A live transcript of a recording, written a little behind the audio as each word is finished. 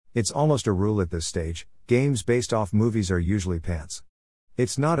It's almost a rule at this stage, games based off movies are usually pants.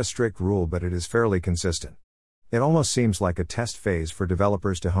 It's not a strict rule, but it is fairly consistent. It almost seems like a test phase for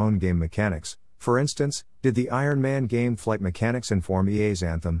developers to hone game mechanics. For instance, did the Iron Man game flight mechanics inform EA's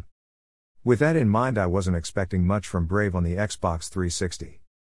Anthem? With that in mind, I wasn't expecting much from Brave on the Xbox 360.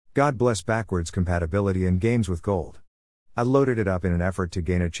 God bless backwards compatibility and games with gold. I loaded it up in an effort to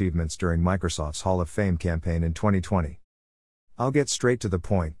gain achievements during Microsoft's Hall of Fame campaign in 2020. I'll get straight to the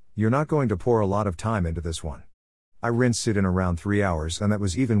point, you're not going to pour a lot of time into this one. I rinsed it in around 3 hours, and that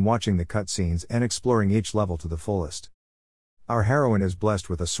was even watching the cutscenes and exploring each level to the fullest. Our heroine is blessed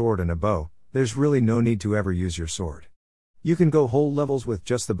with a sword and a bow. There's really no need to ever use your sword. You can go whole levels with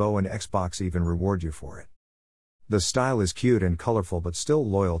just the bow, and Xbox even reward you for it. The style is cute and colorful but still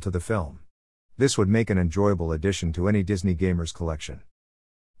loyal to the film. This would make an enjoyable addition to any Disney Gamers collection.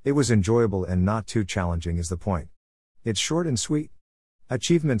 It was enjoyable and not too challenging is the point. It's short and sweet.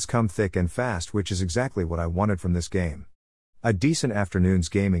 Achievements come thick and fast, which is exactly what I wanted from this game. A decent afternoon's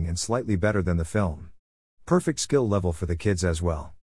gaming and slightly better than the film. Perfect skill level for the kids as well.